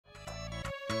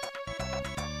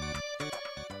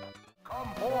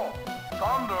Come forth,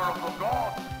 thunder of the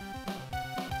gods!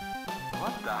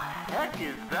 What the heck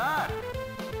is that?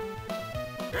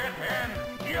 It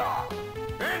ends here!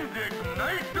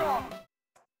 Indignation!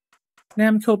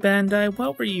 Namco Bandai,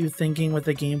 what were you thinking with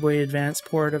the Game Boy Advance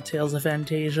port of Tales of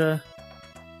Phantasia?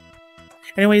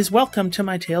 Anyways, welcome to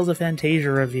my Tales of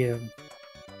Phantasia review.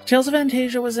 Tales of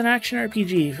Phantasia was an action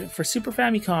RPG for Super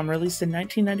Famicom released in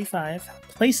 1995,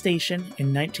 PlayStation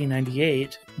in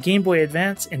 1998, Game Boy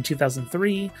Advance in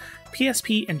 2003,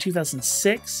 PSP in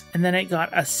 2006, and then it got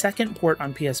a second port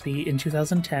on PSP in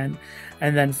 2010,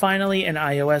 and then finally an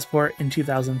iOS port in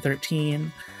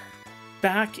 2013.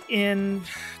 Back in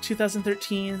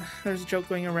 2013, there's a joke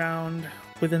going around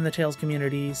within the Tales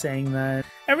community saying that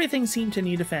everything seemed to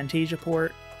need a Phantasia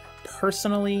port.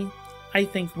 Personally, I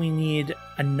think we need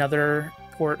another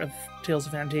port of Tales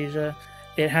of Phantasia.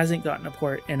 It hasn't gotten a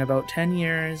port in about 10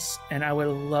 years, and I would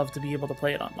love to be able to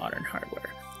play it on modern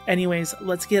hardware. Anyways,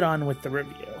 let's get on with the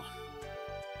review.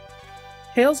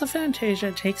 Tales of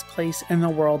Phantasia takes place in the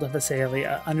world of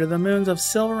Phantasia, under the moons of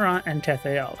Silverant and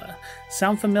Tetheala.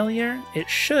 Sound familiar? It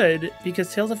should,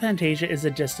 because Tales of Phantasia is a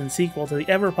distant sequel to the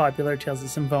ever-popular Tales of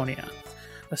Symphonia.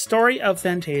 The story of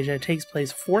Phantasia takes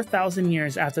place 4,000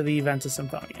 years after the events of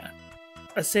Symphonia.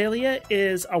 Phantasia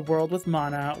is a world with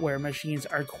mana where machines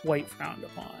are quite frowned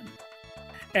upon.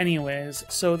 Anyways,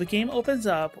 so the game opens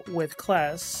up with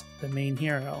Kless, the main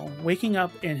hero, waking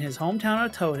up in his hometown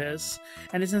of Totus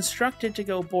and is instructed to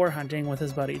go boar hunting with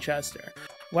his buddy Chester.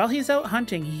 While he's out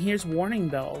hunting, he hears warning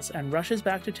bells and rushes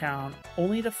back to town,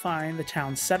 only to find the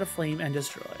town set aflame and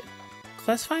destroyed.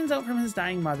 Kless finds out from his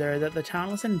dying mother that the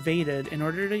town was invaded in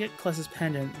order to get Kless's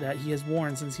pendant that he has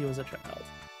worn since he was a child.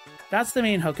 That's the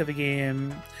main hook of the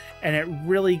game, and it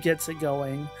really gets it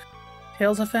going.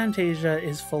 Tales of Phantasia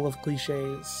is full of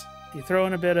cliches. You throw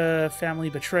in a bit of family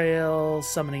betrayal,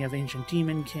 summoning of ancient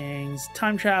demon kings,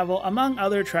 time travel, among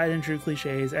other tried and true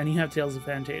cliches, and you have Tales of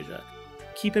Phantasia.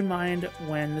 Keep in mind,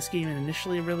 when this game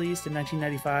initially released in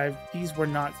 1995, these were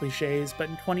not cliches, but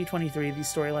in 2023 these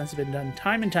storylines have been done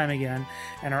time and time again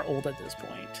and are old at this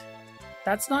point.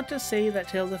 That's not to say that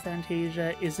Tales of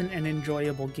Phantasia isn't an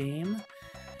enjoyable game.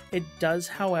 It does,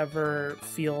 however,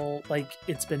 feel like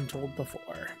it's been told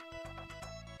before.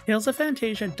 Tales of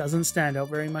Phantasia doesn't stand out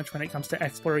very much when it comes to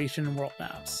exploration and world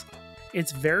maps.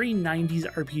 It's very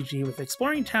 90s RPG with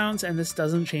exploring towns, and this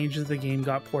doesn't change as the game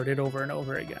got ported over and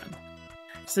over again.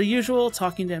 It's the usual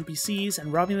talking to NPCs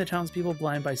and robbing the townspeople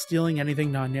blind by stealing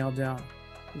anything not nailed down.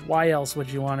 Why else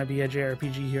would you want to be a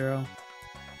JRPG hero?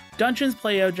 Dungeons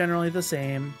play out generally the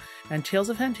same, and Tales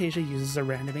of Phantasia uses a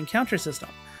random encounter system.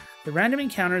 The random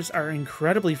encounters are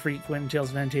incredibly frequent in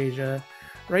Tales of Phantasia,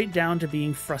 right down to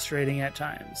being frustrating at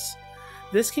times.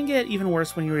 This can get even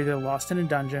worse when you're either lost in a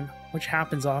dungeon, which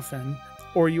happens often,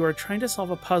 or you are trying to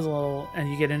solve a puzzle and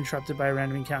you get interrupted by a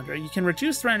random encounter. You can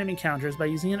reduce random encounters by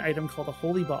using an item called a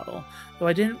Holy Bottle, though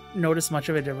I didn't notice much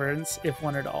of a difference, if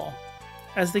one at all.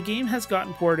 As the game has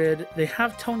gotten ported, they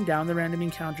have toned down the random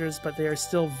encounters, but they are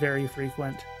still very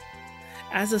frequent.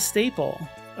 As a staple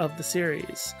of the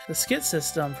series, the skit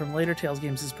system from later Tales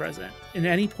games is present, in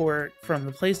any port from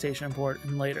the PlayStation port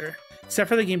and later, except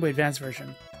for the Game Boy Advance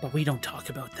version, but we don't talk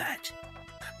about that.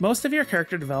 Most of your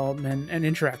character development and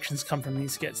interactions come from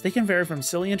these skits. They can vary from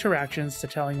silly interactions to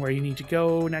telling where you need to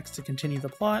go next to continue the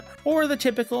plot, or the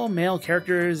typical male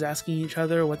characters asking each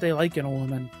other what they like in a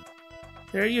woman.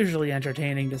 They're usually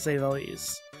entertaining, to say the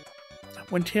least.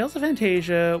 When Tales of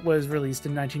Phantasia was released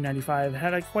in 1995, it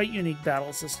had a quite unique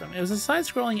battle system. It was a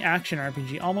side-scrolling action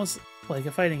RPG, almost like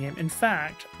a fighting game. In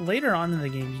fact, later on in the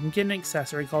game, you can get an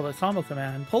accessory called a combo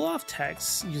command, pull off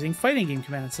text using fighting game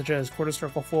commands such as quarter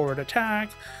circle forward attack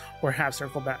or half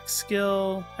circle back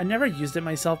skill. I never used it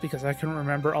myself because I couldn't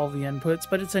remember all the inputs,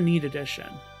 but it's a neat addition.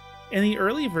 In the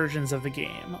early versions of the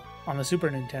game, on the Super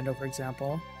Nintendo for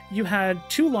example, you had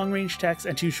 2 long-range texts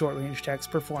and 2 short-range texts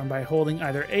performed by holding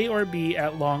either A or B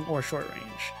at long or short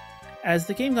range. As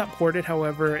the game got ported,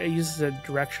 however, it uses a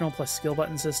directional plus skill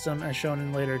button system as shown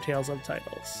in later Tales of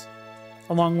titles,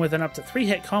 along with an up to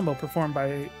 3-hit combo performed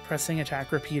by pressing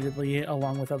attack repeatedly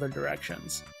along with other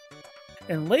directions.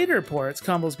 In later ports,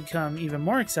 combos become even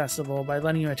more accessible by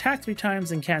letting you attack 3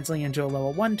 times and cancelling into a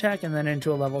level 1 tech and then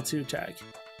into a level 2 tech.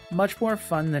 Much more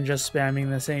fun than just spamming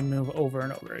the same move over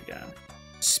and over again.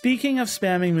 Speaking of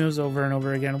spamming moves over and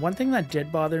over again, one thing that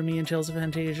did bother me in Tales of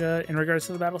Phantasia in regards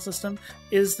to the battle system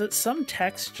is that some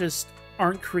techs just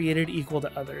aren't created equal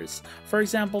to others. For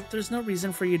example, there's no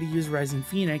reason for you to use Rising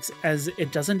Phoenix as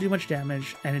it doesn't do much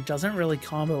damage and it doesn't really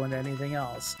combo into anything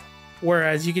else.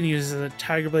 Whereas you can use a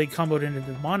Tiger Blade comboed into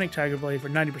Demonic Tiger Blade for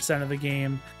 90% of the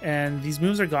game, and these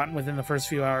moves are gotten within the first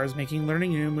few hours, making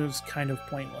learning new moves kind of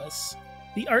pointless.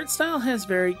 The art style has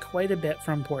varied quite a bit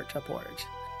from port to port.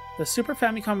 The Super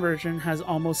Famicom version has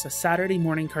almost a Saturday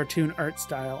morning cartoon art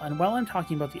style, and while I'm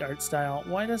talking about the art style,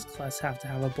 why does Kless have to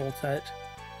have a bowl cut?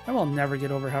 I will never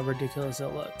get over how ridiculous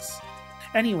it looks.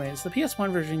 Anyways, the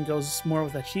PS1 version goes more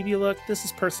with a chibi look. This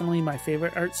is personally my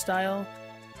favorite art style.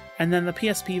 And then the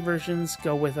PSP versions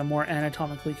go with a more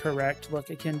anatomically correct look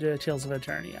akin to Tales of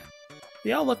Eternia.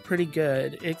 They all look pretty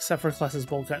good, except for Kless's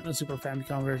bowl cut in the Super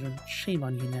Famicom version. Shame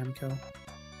on you, Namco.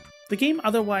 The game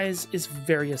otherwise is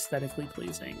very aesthetically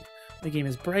pleasing. The game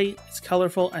is bright, it's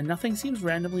colorful, and nothing seems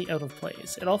randomly out of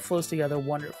place. It all flows together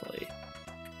wonderfully.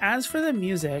 As for the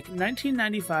music,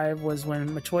 1995 was when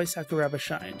Motoi Sakuraba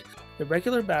shined. The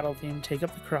regular battle theme, Take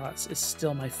Up the Cross, is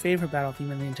still my favorite battle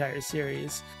theme in the entire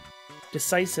series.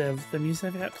 Decisive, the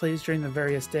music that plays during the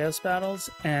various Deus battles,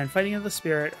 and Fighting of the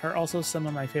Spirit are also some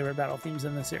of my favorite battle themes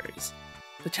in the series.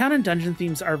 The town and dungeon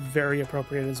themes are very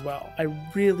appropriate as well. I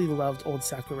really loved old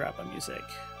Sakuraba music.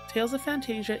 Tales of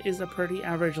Phantasia is a pretty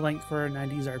average length for a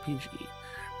 90s RPG,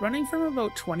 running from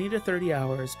about 20 to 30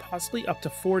 hours, possibly up to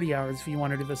 40 hours if you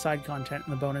want to do the side content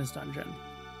in the bonus dungeon.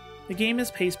 The game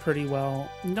is paced pretty well,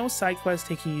 no side quests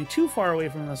taking you too far away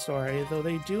from the story, though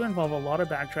they do involve a lot of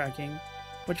backtracking,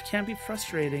 which can be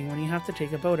frustrating when you have to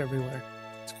take a boat everywhere.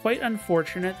 It's quite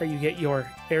unfortunate that you get your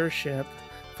airship,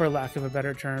 for lack of a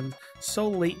better term, so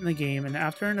late in the game and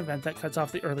after an event that cuts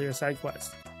off the earlier side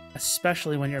quest,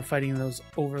 especially when you're fighting those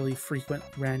overly frequent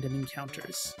random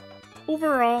encounters.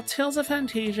 Overall, Tales of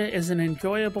Phantasia is an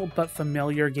enjoyable but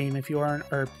familiar game if you are an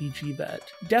RPG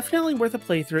vet. Definitely worth a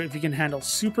playthrough if you can handle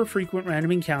super frequent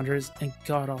random encounters and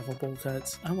god-awful bowl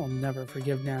cuts. I will never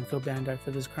forgive Namco Bandai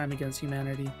for this crime against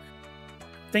humanity.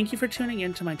 Thank you for tuning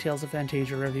in to my Tales of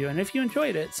Phantasia review, and if you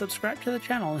enjoyed it, subscribe to the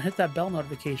channel and hit that bell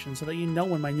notification so that you know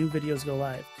when my new videos go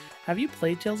live. Have you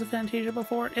played Tales of Phantasia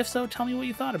before? If so, tell me what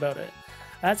you thought about it.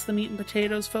 That's the meat and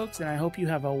potatoes, folks, and I hope you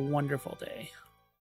have a wonderful day.